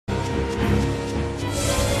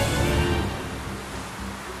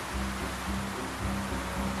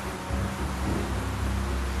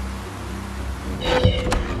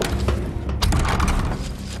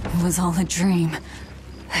was all a dream.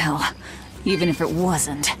 Hell, even if it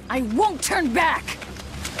wasn't, I won't turn back!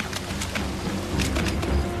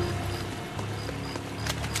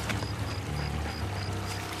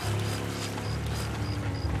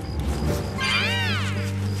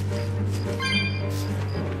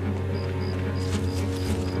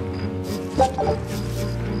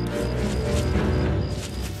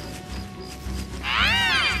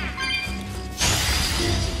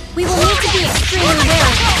 We will need to be extremely wary.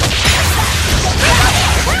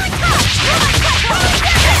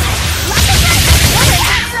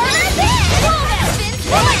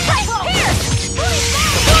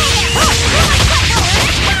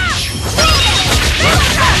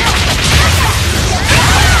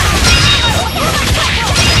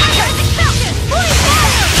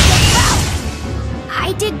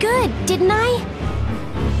 I did good, didn't I?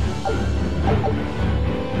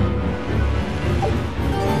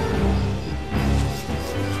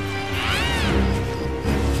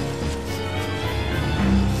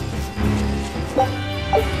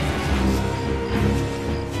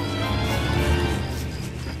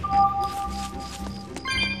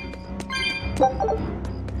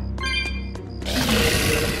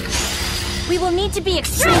 We will need to be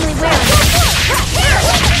extremely wary.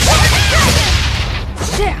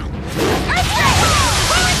 Down!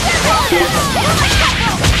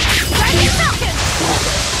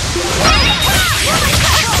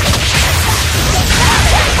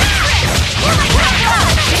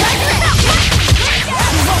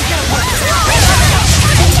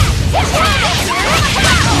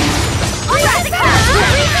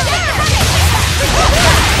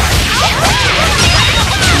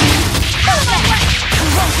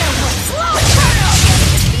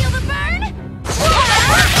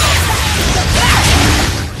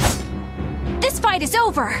 This fight is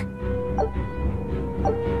over!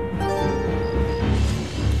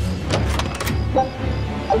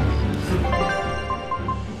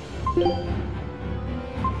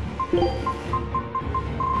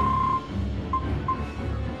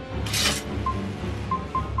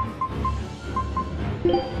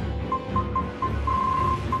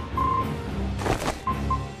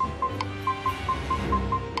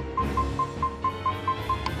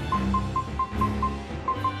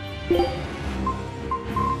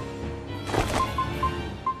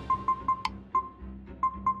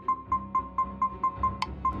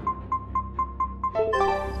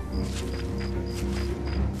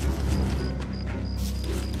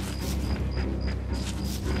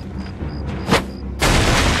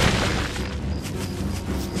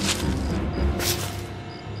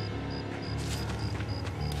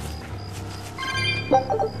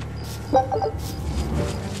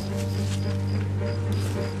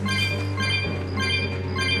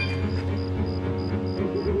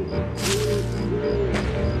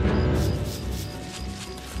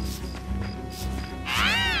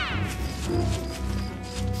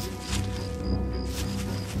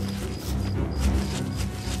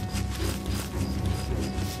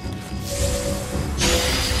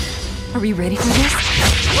 Are we ready for this?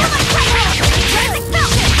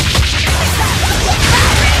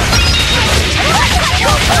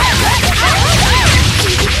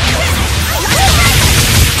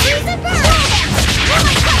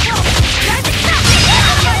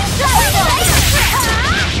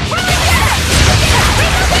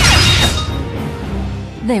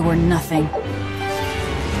 They were nothing.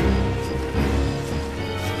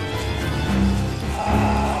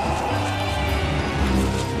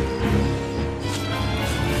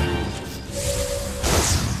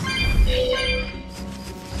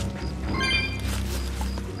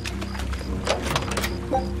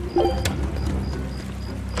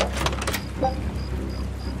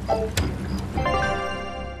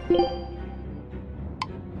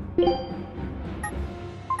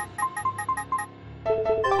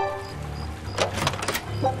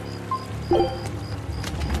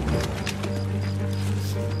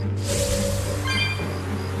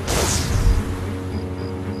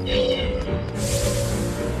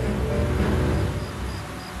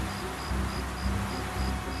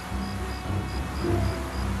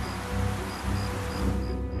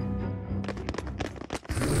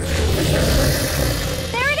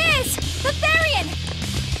 There it is! The Therion!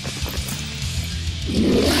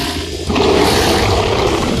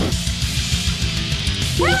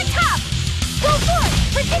 We're on top! Go forth!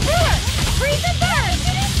 Freaking power! Freeze and burn!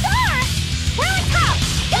 Shooting star! We're on top!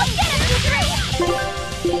 Go get it, you three!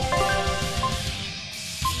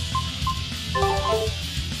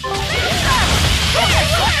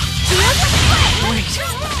 Wait,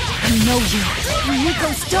 I know you. You're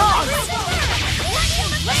Nico's dogs!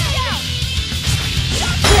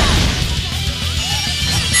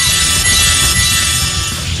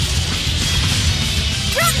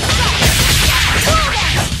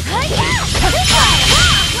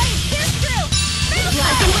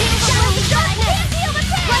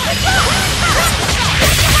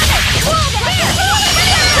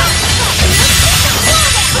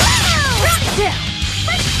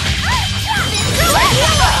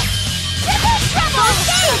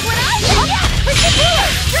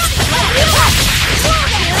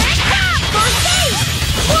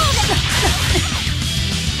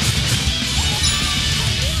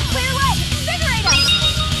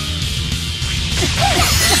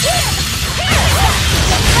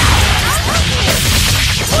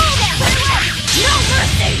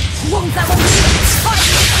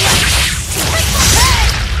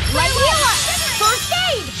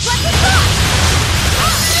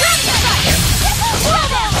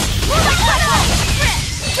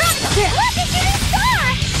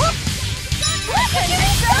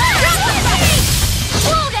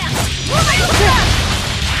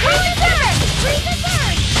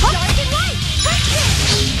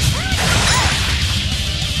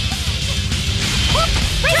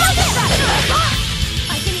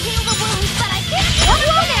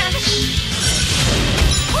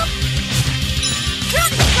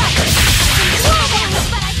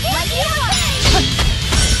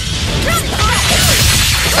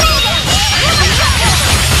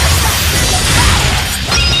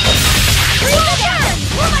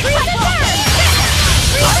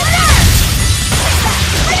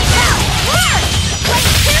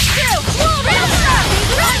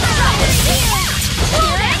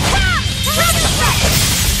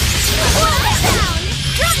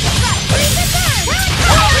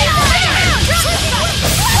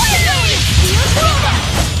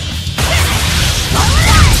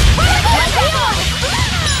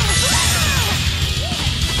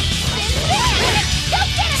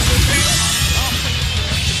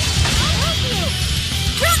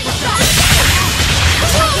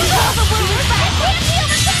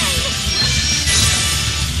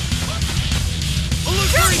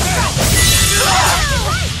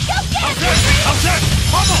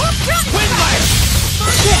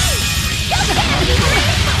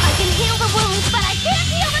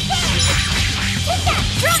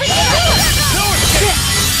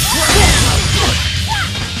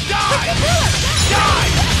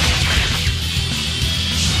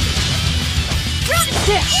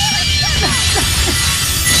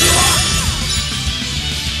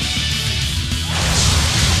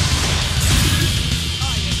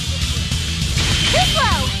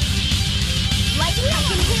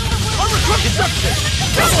 Deception!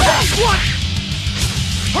 Double haste! What?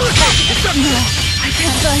 Hurricane! Deception! No, I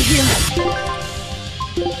can't die here.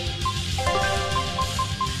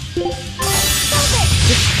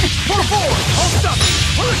 Pull forward! Hold stop!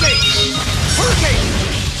 Hurricane! Hurricane!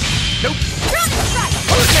 Nope!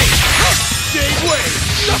 Hurricane! Jade Wave!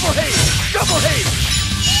 Double haste! Double haste!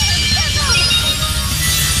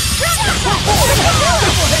 Pull forward!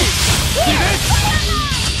 Double haste! See this?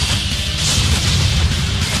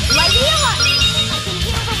 Light heal up! I can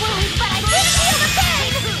heal the wounds, but I can't heal the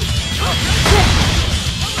pain!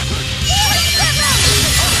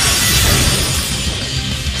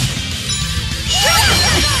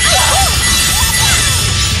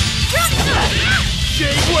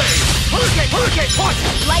 Jade Wave! Hurricane! Hurricane! Punch!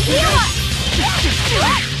 Light heal up! Hurricane! See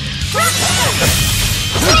this? Hurricane! Punch!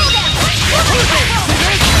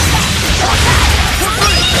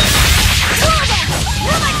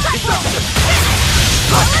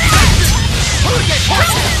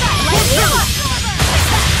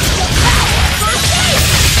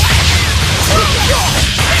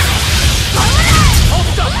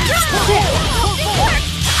 Hold up! Pull forward!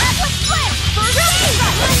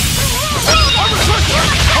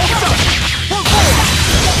 Hold up! Pull forward!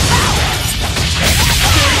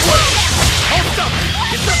 Jade Wave! Hold up!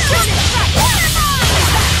 Deception!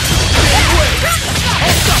 Jade Wave! Hold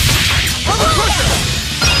up! Armor Crusher!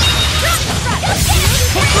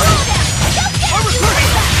 Pull through! Armor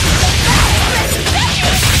Crusher!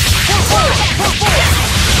 Pull forward! Pull forward!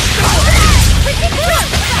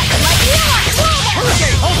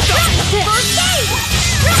 Hurricane! Hold up! First aid!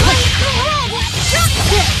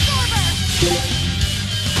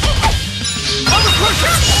 Armor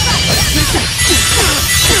Crusher!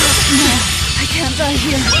 No, I can't die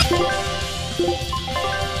here.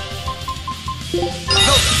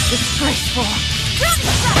 Disgraceful.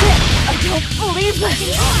 I don't believe this.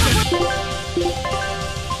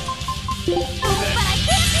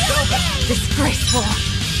 Disgraceful.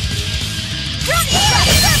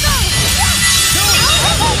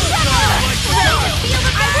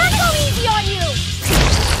 I won't go easy on you!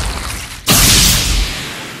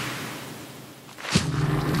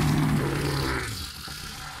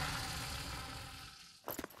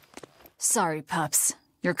 Sorry, pups.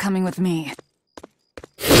 You're coming with me.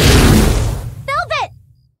 Velvet!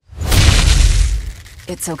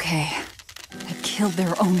 It's okay. I killed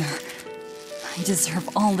their owner. I deserve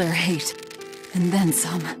all their hate. And then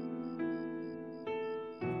some.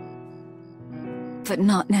 But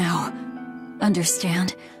not now.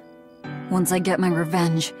 Understand? Once I get my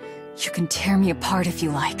revenge, you can tear me apart if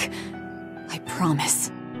you like. I promise.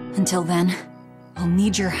 Until then, I'll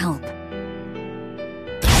need your help.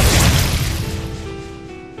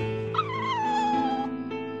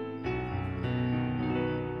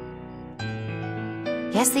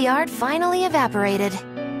 Guess the art finally evaporated.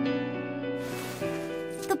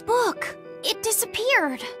 The book! It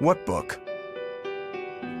disappeared! What book?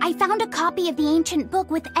 I found a copy of the ancient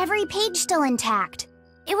book with every page still intact.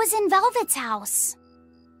 It was in Velvet's house.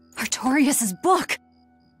 Artorias' book!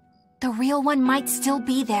 The real one might still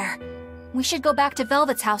be there. We should go back to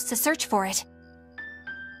Velvet's house to search for it.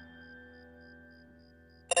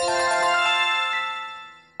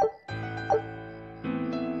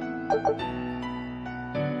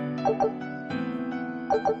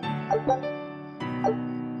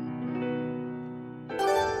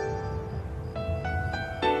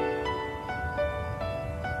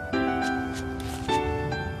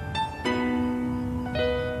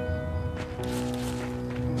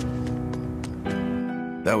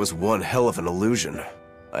 That was one hell of an illusion.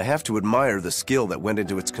 I have to admire the skill that went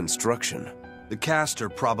into its construction. The caster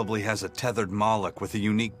probably has a tethered Moloch with a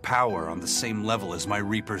unique power on the same level as my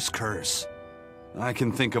Reaper's curse. I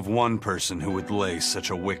can think of one person who would lay such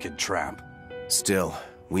a wicked trap. Still,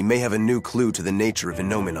 we may have a new clue to the nature of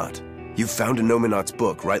Innominat. You found Innominat's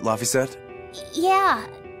book, right, Laphicet? Yeah,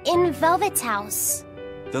 in Velvet's house.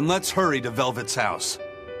 Then let's hurry to Velvet's house.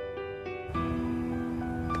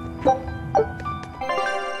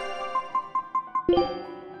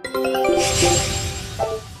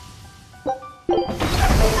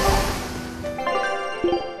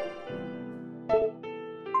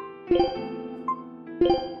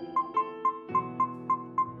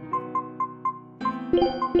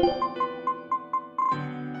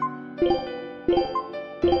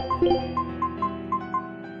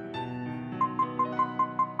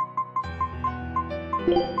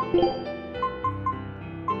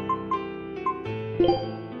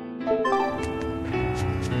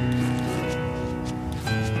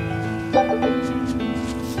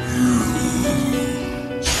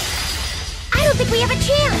 I don't think we have a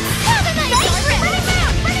chance!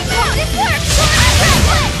 This works!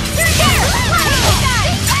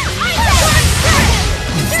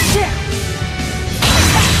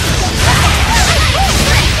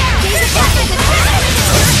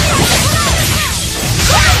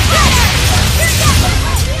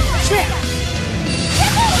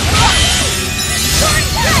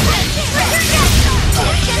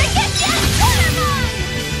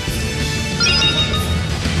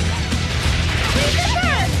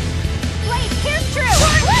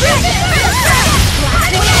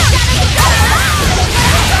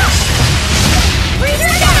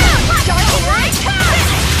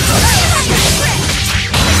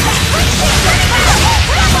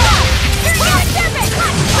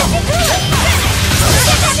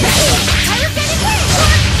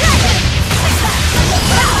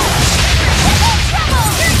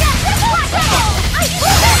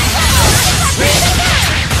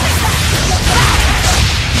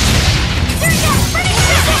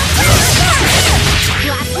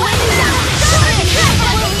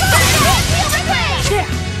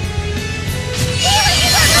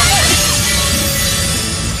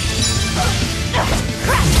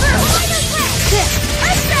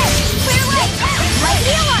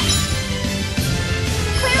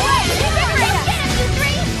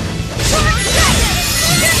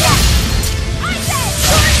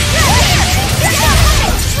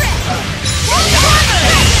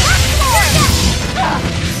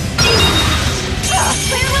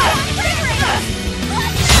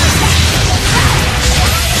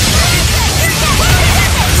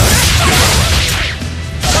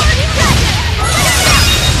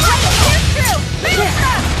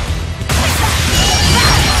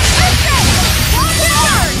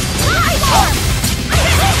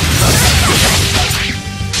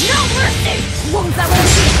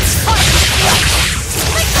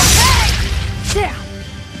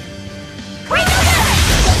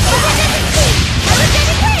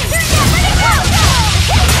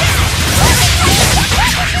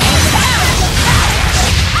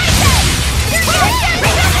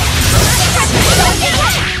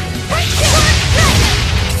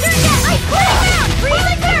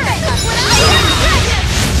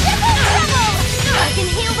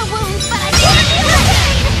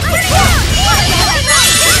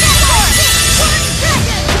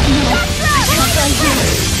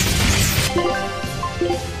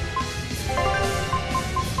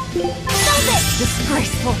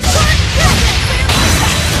 Disgraceful.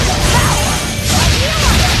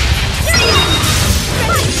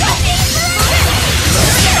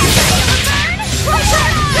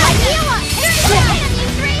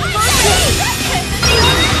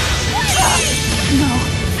 No,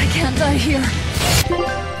 I can't die here.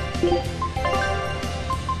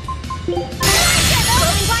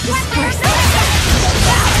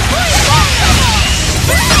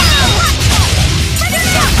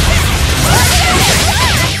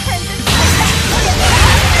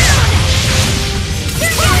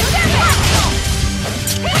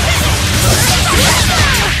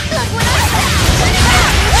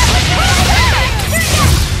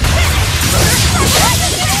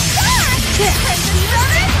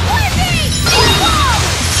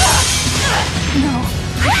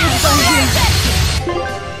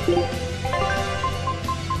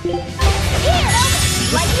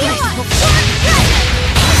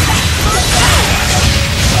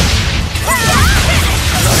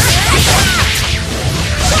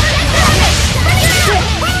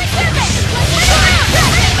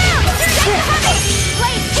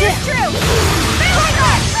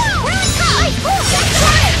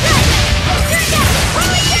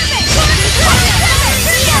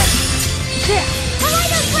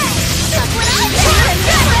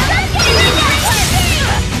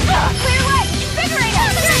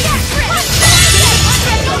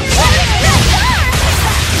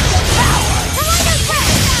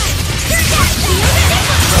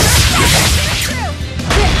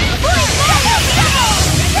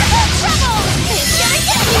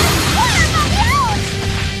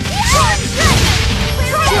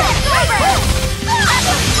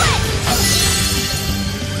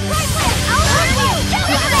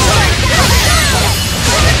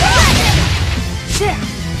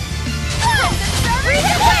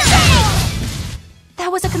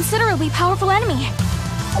 That was a considerably powerful enemy.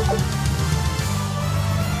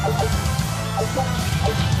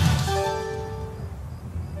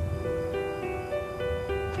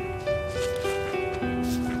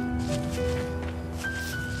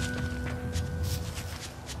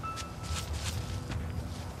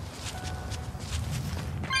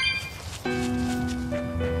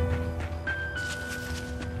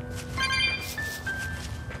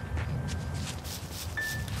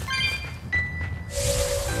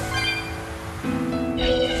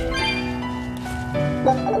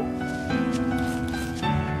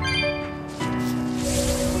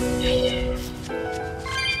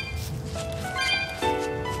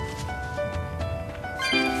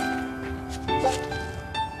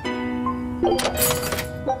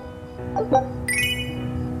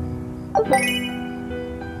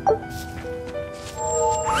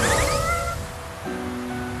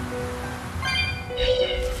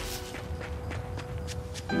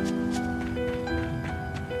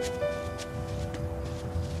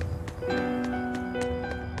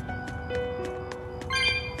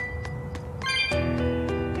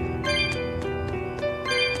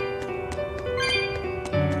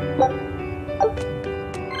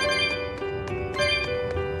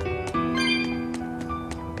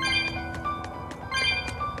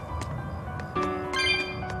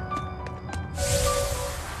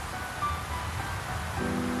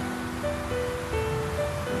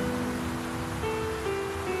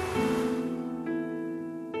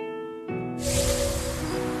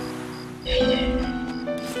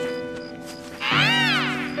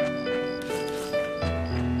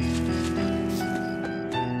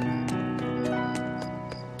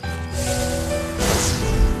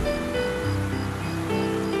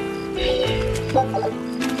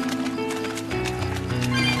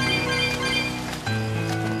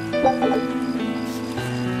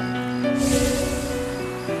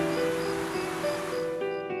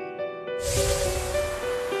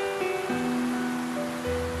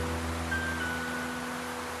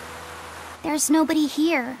 There's nobody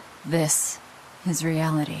here. This is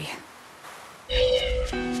reality.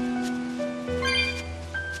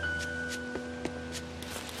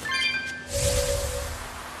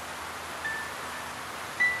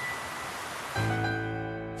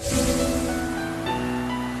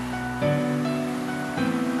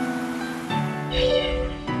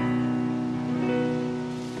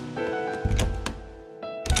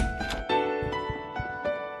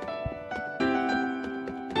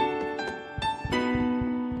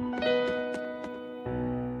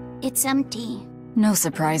 It's empty. No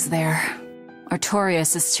surprise there.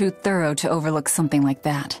 Orthrus is too thorough to overlook something like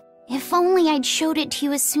that. If only I'd showed it to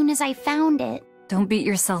you as soon as I found it. Don't beat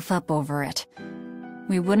yourself up over it.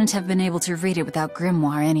 We wouldn't have been able to read it without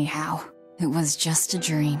Grimoire anyhow. It was just a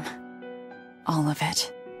dream. All of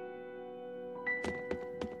it.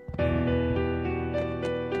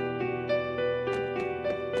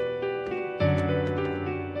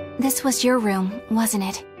 This was your room, wasn't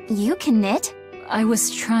it? You can knit? I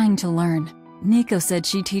was trying to learn. Nico said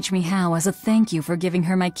she'd teach me how as a thank you for giving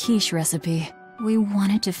her my quiche recipe. We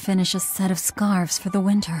wanted to finish a set of scarves for the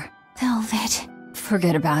winter. Velvet.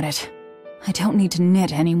 Forget about it. I don't need to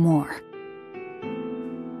knit anymore.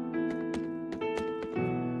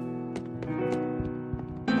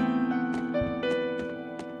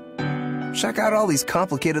 Check out all these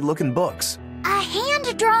complicated-looking books. A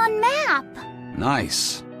hand-drawn map!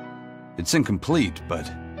 Nice. It's incomplete,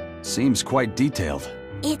 but seems quite detailed.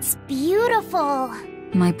 It's beautiful.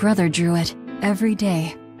 My brother drew it every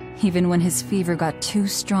day. Even when his fever got too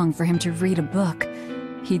strong for him to read a book,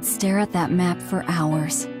 he'd stare at that map for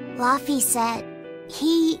hours. Laffy said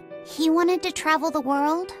he wanted to travel the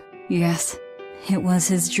world? Yes, it was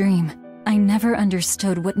his dream. I never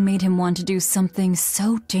understood what made him want to do something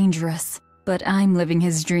so dangerous. But I'm living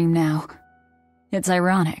his dream now. It's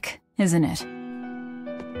ironic, isn't it?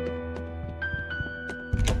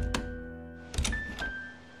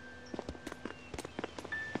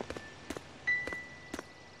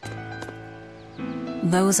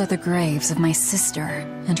 Those are the graves of my sister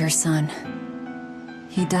and her son.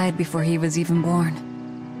 He died before he was even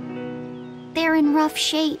born. They're in rough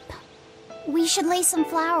shape. We should lay some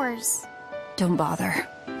flowers. Don't bother.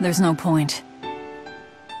 There's no point.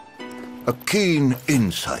 A keen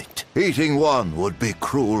insight. Eating one would be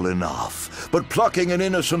cruel enough, but plucking an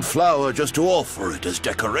innocent flower just to offer it as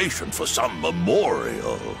decoration for some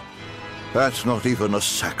memorial... That's not even a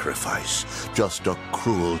sacrifice, just a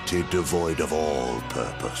cruelty devoid of all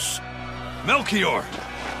purpose. Melchior!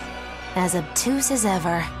 As obtuse as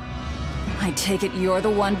ever. I take it you're the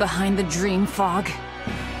one behind the dream fog?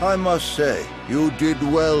 I must say, you did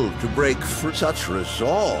well to break through such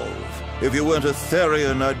resolve. If you weren't a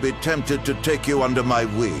Therion, I'd be tempted to take you under my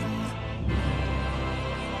wing.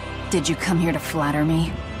 Did you come here to flatter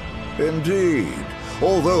me? Indeed.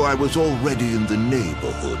 Although I was already in the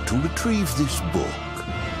neighborhood to retrieve this book.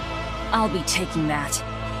 I'll be taking that.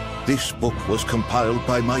 This book was compiled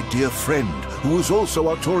by my dear friend, who was also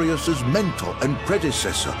Artorius' mentor and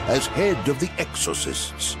predecessor as head of the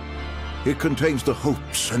Exorcists. It contains the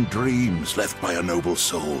hopes and dreams left by a noble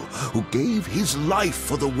soul who gave his life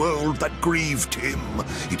for the world that grieved him.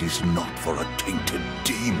 It is not for a tainted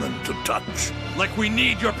demon to touch. Like we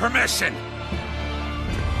need your permission!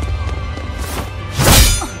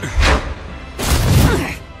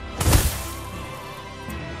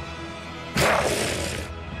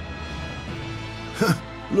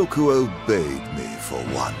 Look who obeyed me for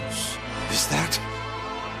once. Is that...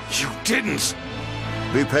 You didn't!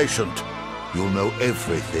 Be patient. You'll know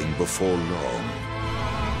everything before long.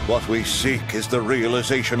 What we seek is the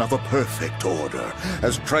realization of a perfect order,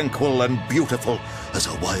 as tranquil and beautiful as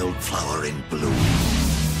a wildflower in bloom.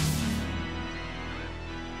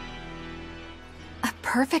 A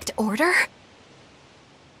perfect order?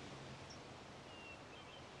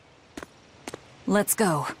 Let's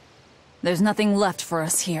go. There's nothing left for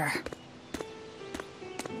us here.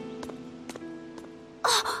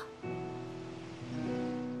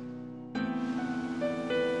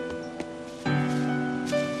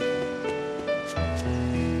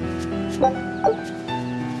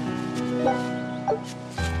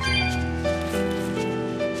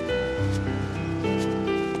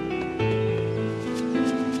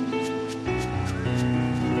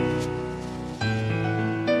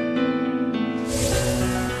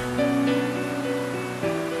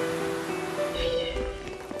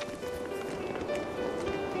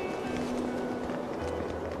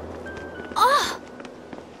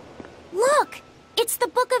 Look! It's the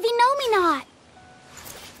Book of Enominat!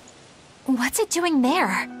 What's it doing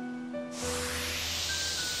there?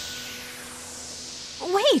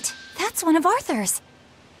 Wait, that's one of Arthur's.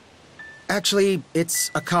 Actually,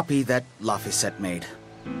 it's a copy that Laphicet made.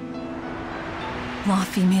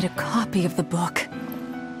 Laffy made a copy of the book.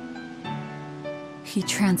 He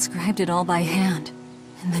transcribed it all by hand,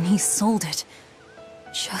 and then he sold it,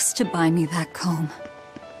 just to buy me that comb.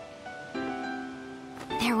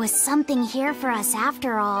 There was something here for us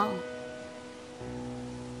after all.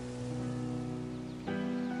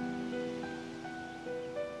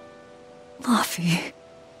 Laffy.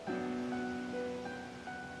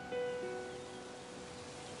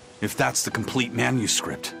 If that's the complete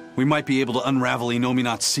manuscript, we might be able to unravel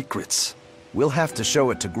Enominat's secrets. We'll have to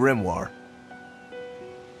show it to Grimoire.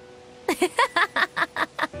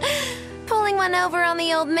 Pulling one over on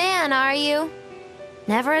the old man, are you?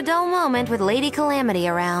 Never a dull moment with Lady Calamity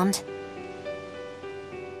around.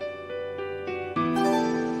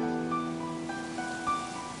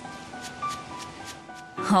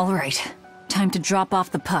 All right. Time to drop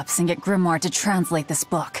off the pups and get Grimoire to translate this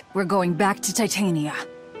book. We're going back to Titania.